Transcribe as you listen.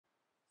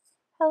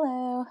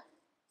Hello,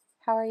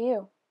 how are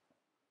you?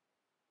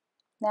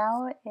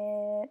 Now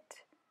it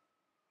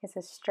is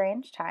a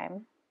strange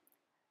time,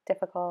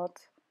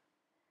 difficult.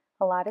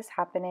 A lot is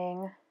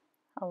happening,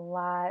 a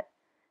lot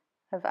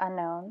of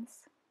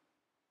unknowns.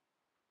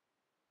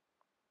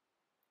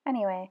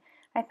 Anyway,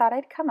 I thought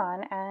I'd come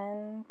on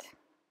and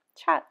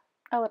chat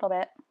a little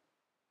bit.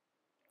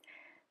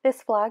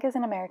 This vlog is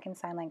in American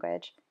Sign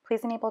Language.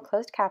 Please enable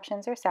closed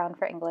captions or sound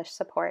for English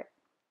support.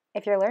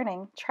 If you're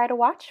learning, try to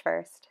watch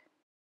first.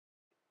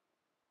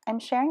 I'm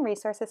sharing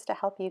resources to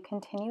help you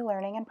continue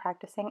learning and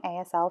practicing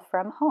ASL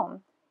from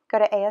home. Go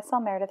to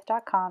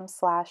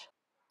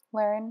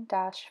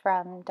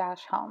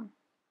aslmeredith.com/learn-from-home.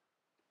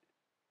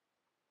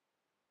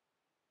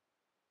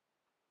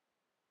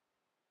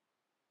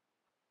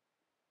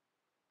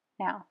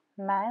 Now,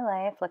 my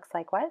life looks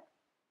like what?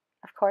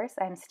 Of course,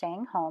 I'm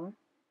staying home.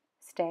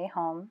 Stay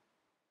home.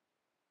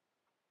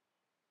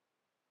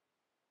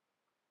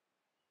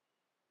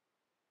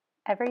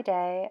 Every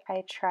day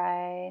I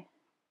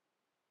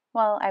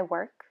I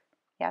work.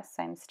 Yes,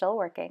 I'm still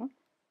working.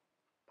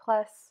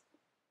 Plus,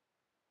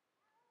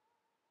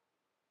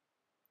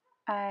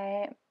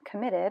 I'm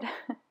committed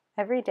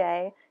every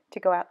day to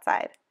go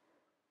outside.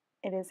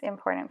 It is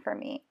important for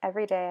me.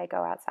 Every day I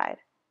go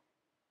outside.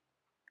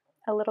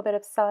 A little bit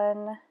of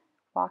sun,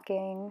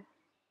 walking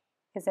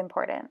is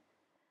important.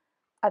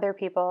 Other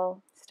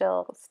people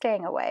still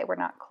staying away. We're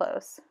not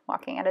close,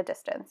 walking at a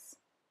distance.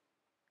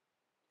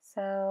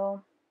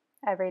 So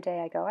every day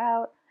I go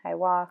out, I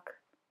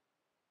walk.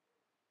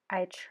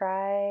 I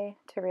try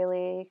to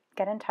really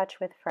get in touch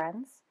with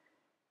friends.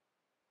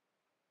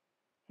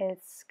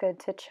 It's good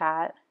to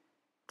chat,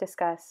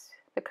 discuss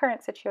the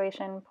current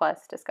situation,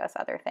 plus discuss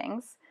other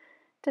things,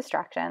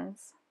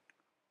 distractions.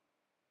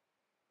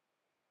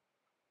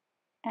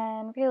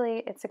 And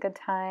really, it's a good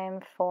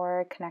time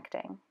for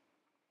connecting.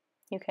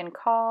 You can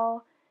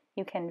call,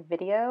 you can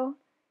video,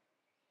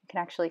 you can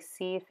actually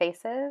see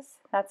faces.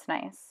 That's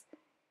nice.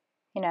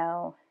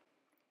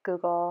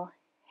 Google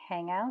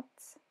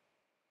Hangouts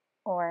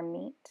or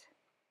Meet,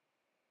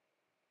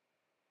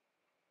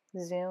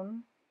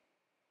 Zoom,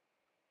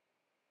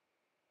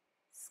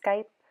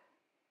 Skype,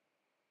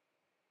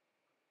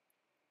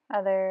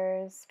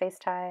 others,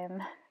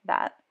 FaceTime,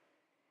 that.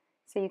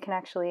 So you can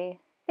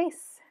actually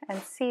face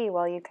and see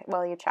while you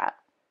chat.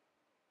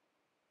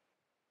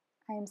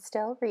 I am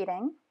still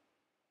reading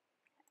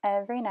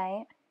every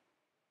night.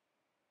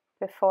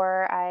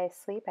 Before I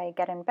sleep, I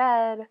get in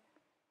bed,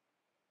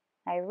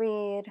 I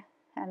read,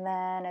 and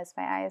then as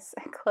my eyes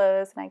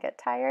close and I get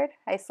tired,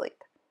 I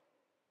sleep.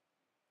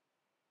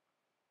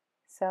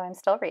 So I'm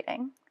still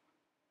reading.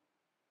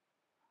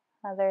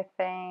 Other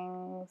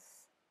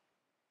things.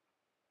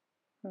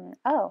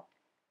 Oh,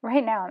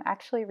 right now I'm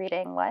actually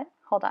reading what?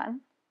 Hold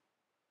on.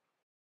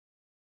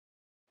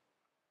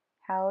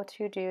 How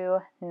to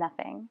Do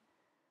Nothing.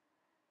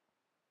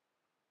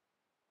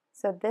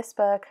 So this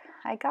book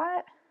I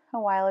got a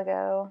while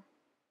ago.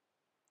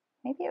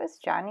 Maybe it was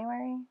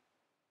January.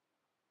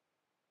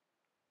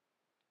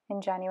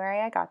 In January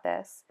I got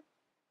this.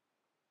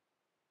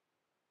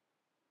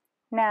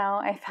 Now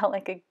I felt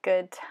like a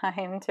good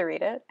time to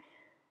read it.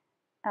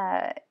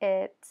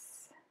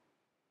 It's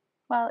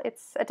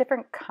a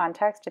different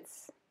context.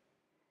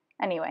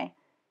 Anyway,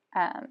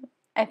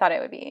 I thought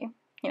it would be,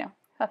 a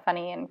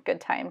funny and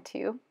good time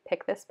to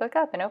pick this book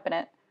up and open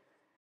it.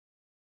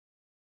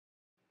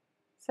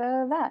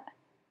 So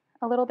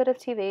a little bit of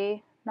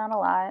TV, not a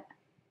lot.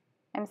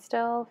 I'm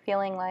still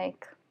feeling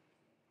like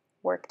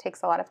work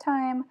takes a lot of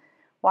time,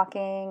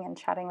 walking and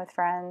chatting with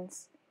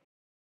friends.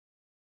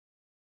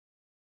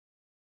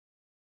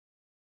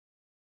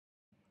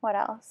 What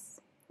else?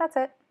 That's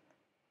it.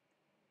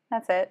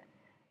 That's it.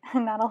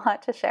 Not a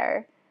lot to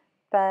share,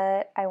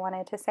 but I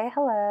wanted to say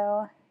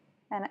hello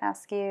and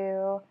ask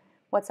you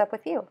what's up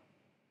with you.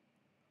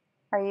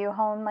 Are you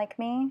home like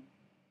me?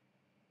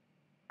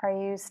 Are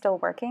you still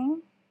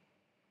working?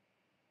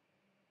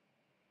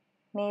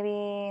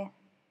 Maybe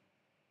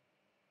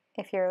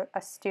if you're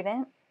a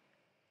student,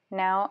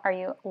 now are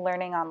you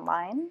learning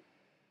online?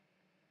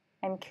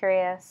 I'm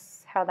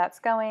curious how that's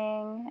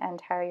going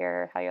and how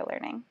you're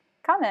learning.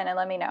 Comment and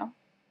let me know.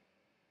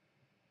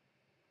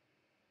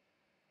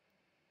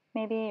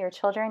 Maybe your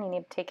children, you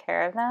need to take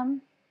care of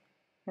them.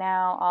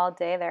 Now all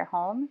day they're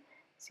home,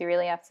 so you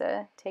really have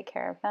to take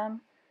care of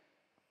them.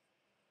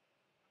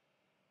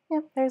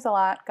 Yep, there's a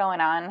lot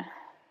going on.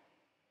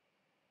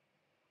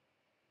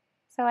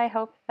 So I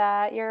hope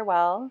that you're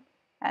well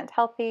and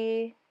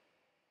healthy.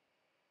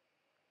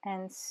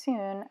 And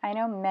soon, I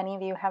know many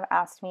of you have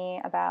asked me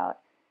about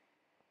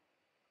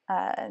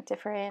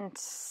different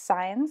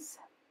signs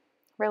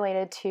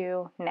related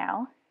to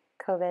now,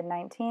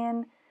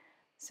 COVID-19.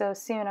 So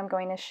soon I'm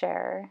going to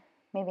share,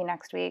 maybe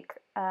next week.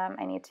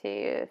 I need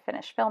to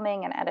finish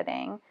filming and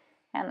editing,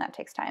 and that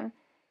takes time.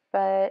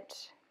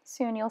 But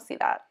soon you'll see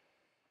that.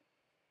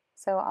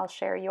 So I'll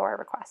share your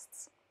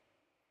requests.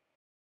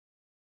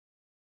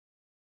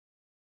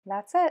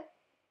 That's it.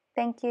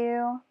 Thank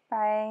you.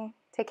 Bye.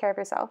 Take care of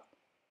yourself.